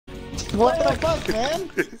What the fuck, man?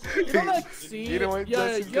 You know that scene? You know what?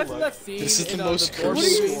 Yeah, you guys know that scene This is in the most the cursed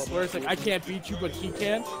movie sport. where it's like, I can't beat you, but he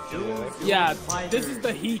can? Yeah, this is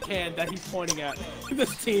the he can that he's pointing at.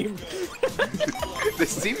 This team.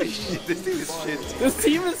 This team is shit. This team is shit. This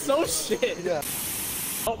team is so shit. Yeah.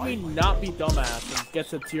 Help me not be dumbass and get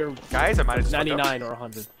to tier Guys, I might have just 99 or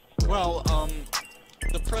 100. Well,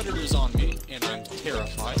 the Predator's on me, and I'm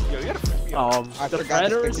terrified. Yo, you gotta. I The forgot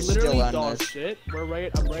this bitch Predator's is literally still on dog this. shit. I'm ready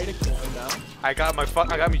to kill him now. I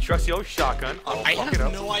got me trusty old shotgun. I Fuck it have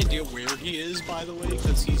up. no idea where he is, by the way,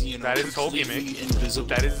 because he's, you know, That is his whole completely gimmick. invisible.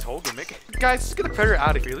 That is his whole gimmick. Guys, let's get the Predator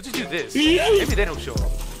out of here. Let's just do this. Maybe then he'll show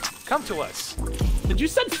up. Come to us. Did you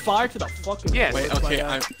send fire to the fucking Yes. Wait, place, my okay,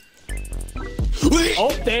 guy? I'm...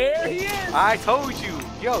 Oh, there he is! I told you.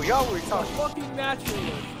 Yo, y'all were The talking. fucking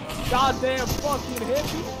naturalist. Goddamn fucking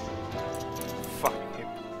hippie. Fucking him.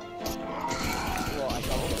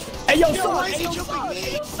 Hey, yo, Yo, son! why is Hey, he yo, jumping son! me?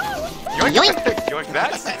 Hey, yo, son! Yoink. Yoink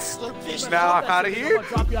that. That's slurpfish. Now I'm out of here. I'm gonna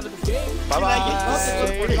drop you out of the game. Bye Can I get this bye. I'm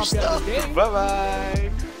gonna drop you out of the game. Bye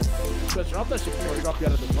bye. But drop that shit before I drop you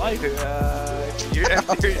out of the life. You're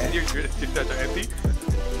empty. Your threads are empty.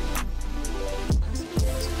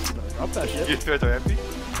 Drop that shit. Your threads are empty.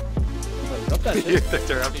 Drop that Your shit.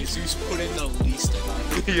 threads are empty. Jesus put in the least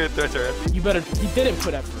amount. Your threads are empty. You better. He didn't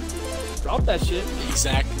put effort. Drop that shit.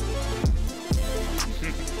 Exactly.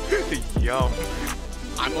 Yum.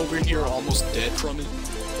 I'm over here almost dead from it.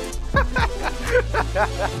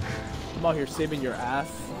 I'm out here saving your ass.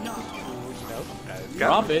 No.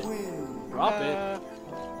 Drop it. Drop it.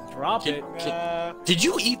 Drop it. Did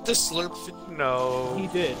you eat the slurp? No. He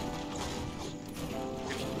did.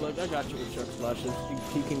 Look, I got you with Chuck Slashes.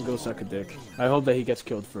 He can go suck a dick. I hope that he gets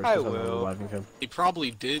killed first. I 'cause I'm will. reviving him. He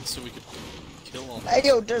probably did, so we could kill him. Hey,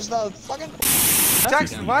 yo, there's the fucking.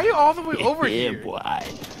 Jackson, why are you all the way over here? boy.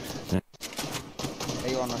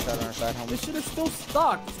 Hey, you on our side, homie. This shit is still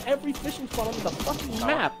stuck. It's every fishing spot on the fucking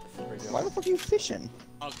map. Why the fuck are you fishing?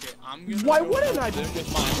 Okay, I'm gonna. Why go wouldn't I with do it this?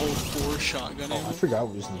 with my old 4 shotgun. I ammo. forgot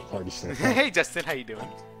we was in the party stuff. Hey Justin, how you doing?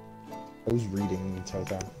 I was reading the entire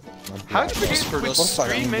time. How'd you Just forget for with the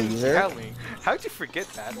streaming loser. telling? How'd you forget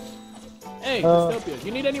that? Hey, Dystopia,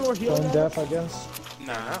 you need any more healing? Tone deaf, I guess.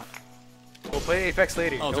 Nah. We'll play Apex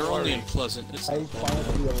later. Oh, don't they're only worry. in Pleasant. It's I find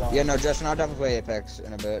it to be a lot. Yeah, no, Justin, I'll definitely play Apex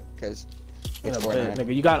in a bit, because In it's a bit, Fortnite.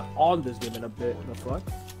 nigga. You got on this game in a bit. The fuck?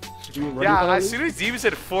 You ready Yeah, for as this? soon as Demon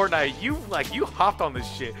said Fortnite, you hopped on this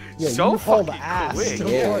shit Yeah, so you hauled fucking ass. quick.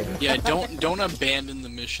 Yeah. Yeah, don't abandon the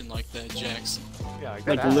mission like that, Jackson. Yeah, like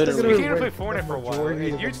Like, that. literally. You can't even play Fortnite for a while, Majority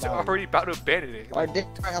and of you're the just time. already about to abandon it. Alright, Dick,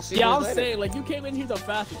 I'll see Yeah, you I'm later. saying, like, you came in here the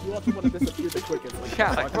fastest. You also want to disappear the quickest. Like, Yeah,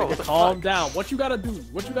 fuck, like, bro, nigga, what the calm fuck? down. What you gotta do?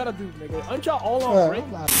 What you gotta do, nigga? Aren't y'all all on break?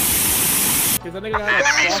 I'm not- Because that nigga got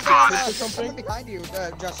like lost or Someone something. behind you,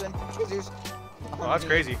 Justin. Jesus. Oh, that's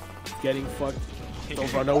crazy. Getting fucked.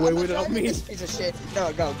 Don't run away without me. This piece of shit.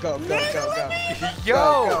 No, go. Yo,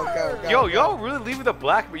 Go. yo, y'all really leaving the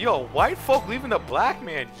black? Yo, white folk leaving the black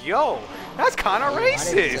man. Yo, that's kind of I didn't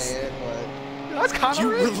say racist. it, but... That's kind You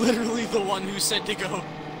of were racist. literally the one who said to go.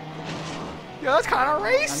 Yo, that's kind of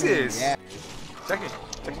racist. yeah. Check it.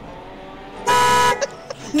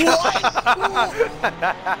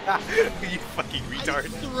 You fucking retard.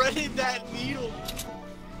 Threaded that needle.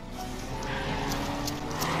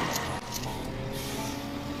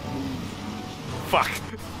 Fuck.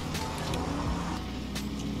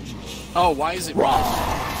 Oh, why is it?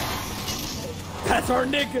 That's our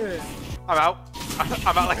nigga. I'm out.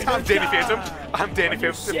 I'm out like I'm Danny Phantom. I'm Danny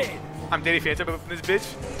Shit. Phantom. I'm Danny Phantom up in this bitch.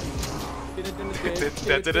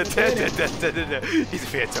 He's a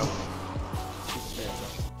Phantom.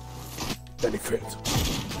 Danny Phantom.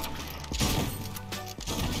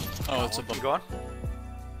 Oh, it's a You bug. going?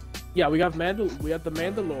 Yeah, we have the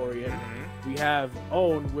Mandalorian. We have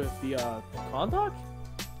Owen with the Kondak?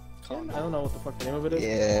 I don't know what the fuck the name of it is.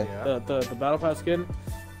 Yeah. The Battle Pass skin.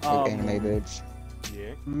 Anime bitch.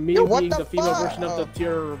 Yeah. Me Yo, what being the the female fuck? version of the Oh.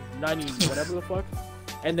 tier 90 whatever the fuck.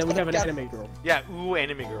 And then we have an Got- anime girl. Yeah, ooh,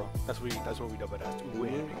 anime girl. That's what we dub it as. Ooh,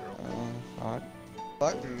 anime girl. Alright.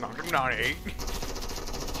 Fuck. Naughty.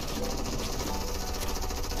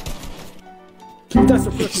 Keep that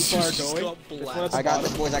suppression fire Just going. got It's one at blasted. the I got bottom.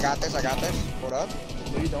 this, boys. I got this. Hold up.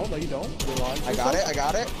 No, you don't. You're lying to I got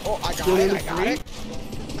yourself. it. Oh, I got Literally it.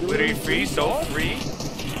 free? Literally free, so free.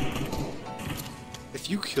 If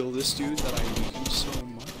you kill this dude that I hate you so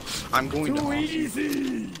much, I'm going to. Too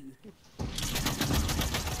easy.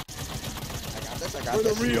 I got this. We're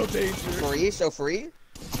the real danger. Free, so free.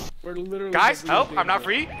 We're literally Guys, the real help! I'm not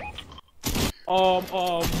danger. free.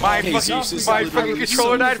 My Jesus is my literally fucking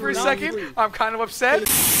controller so died for a free. second. I'm kind of upset.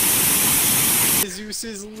 Jesus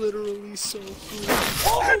is literally so free.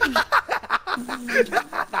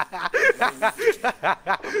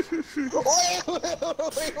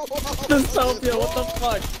 Dystopia, what the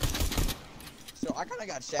fuck? So I kind of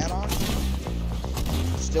got shat on.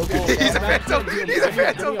 Still getting He's a shat on. phantom! He's a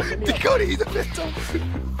phantom! Cody, he's a phantom!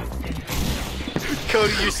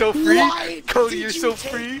 Cody, you're so free! Why Cody, did you're you so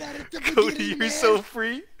take free! that at the Cody, beginning, you're man? so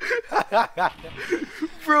free!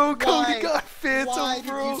 Bro, Cody Why? got Why phantom, did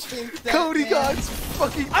bro! you think that, Cody man? got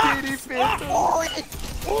fucking kitty phantom!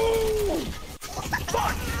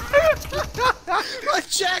 But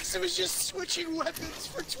Jackson was just switching weapons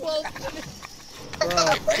for 12 minutes. Bro,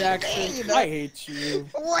 Jackson, I hate you.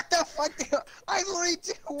 What the fuck? I literally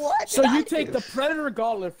did what? So did I you take do? the Predator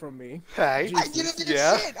Gauntlet from me. Hey, I didn't do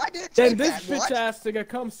yeah. shit. I didn't Then take this that. bitch What? ass nigga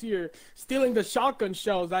comes here, stealing the shotgun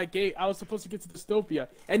shells I was supposed to get to Dystopia,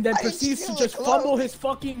 and then I didn't proceeds to steal just it, fumble Chloe. his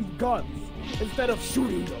fucking guns instead of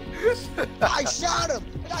shooting them. I shot him.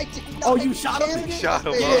 And I did Oh, nothing. you shot him, Damn nigga? it. Shot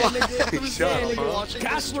him, Yeah, huh? nigga. He shot him, huh? Watching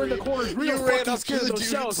Casper in the stream, corner's real you ran fucking up to scared the of those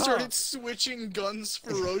dude and shells, huh? started switching guns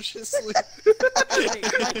ferociously.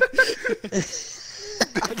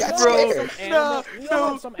 Bro, no,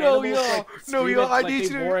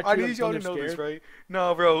 I need y'all to know this, right?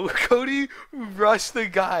 No, bro, Cody rushed the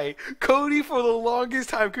guy. Cody, for the longest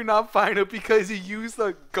time, could not find him because he used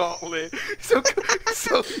the gauntlet.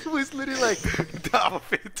 So he was literally like,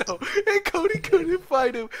 Phantom. And Cody couldn't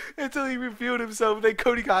find him until he revealed himself. Then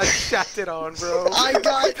Cody got shatted on, bro. I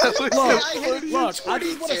got That was Look, so I hit funny. you Look, I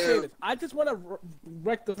just want to say 22. this. I just want to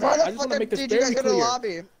rectify. Why I the just want fuck to make this did you guys very go to the clear.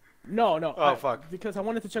 lobby? No. Oh, fuck. Because I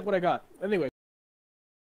wanted to check what I got. Anyway,